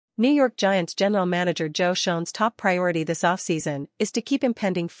New York Giants general manager Joe Schoen's top priority this offseason is to keep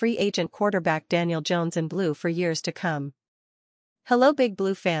impending free agent quarterback Daniel Jones in blue for years to come. Hello Big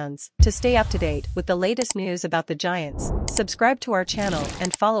Blue fans, to stay up to date with the latest news about the Giants, subscribe to our channel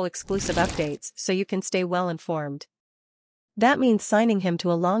and follow exclusive updates so you can stay well informed. That means signing him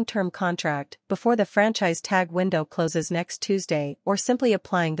to a long-term contract before the franchise tag window closes next Tuesday, or simply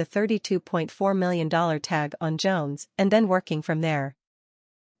applying the $32.4 million tag on Jones and then working from there.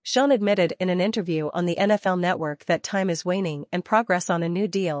 Schoen admitted in an interview on the NFL Network that time is waning and progress on a new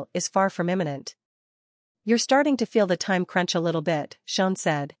deal is far from imminent. "You're starting to feel the time crunch a little bit," Schoen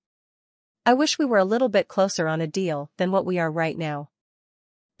said. "I wish we were a little bit closer on a deal than what we are right now.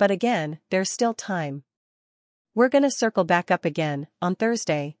 But again, there's still time. We're gonna circle back up again on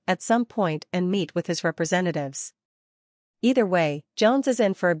Thursday at some point and meet with his representatives." Either way, Jones is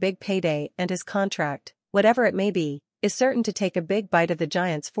in for a big payday, and his contract, whatever it may be, is certain to take a big bite of the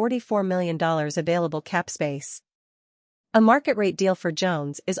Giants' $44 million available cap space. A market rate deal for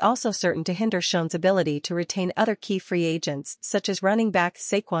Jones is also certain to hinder Schoen's ability to retain other key free agents such as running back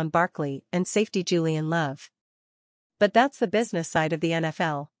Saquon Barkley and safety Julian Love. But that's the business side of the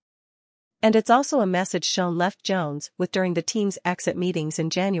NFL. And it's also a message Schoen left Jones with during the team's exit meetings in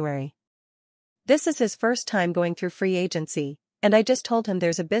January. "This is his first time going through free agency, and I just told him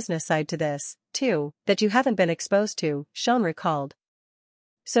there's a business side to this, too, that you haven't been exposed to," Schoen recalled.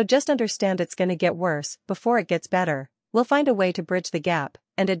 "So just understand it's gonna get worse before it gets better. We'll find a way to bridge the gap,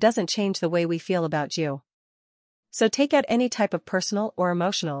 and it doesn't change the way we feel about you. So take out any type of personal or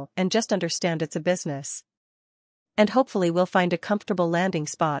emotional and just understand it's a business. And hopefully we'll find a comfortable landing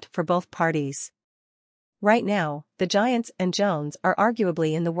spot for both parties." Right now, the Giants and Jones are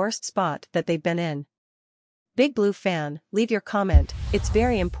arguably in the worst spot that they've been in. Big Blue fan, leave your comment, it's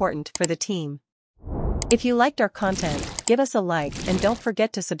very important for the team. If you liked our content, give us a like and don't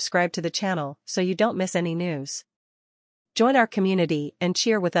forget to subscribe to the channel so you don't miss any news. Join our community and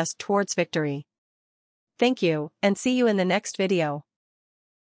cheer with us towards victory. Thank you, and see you in the next video.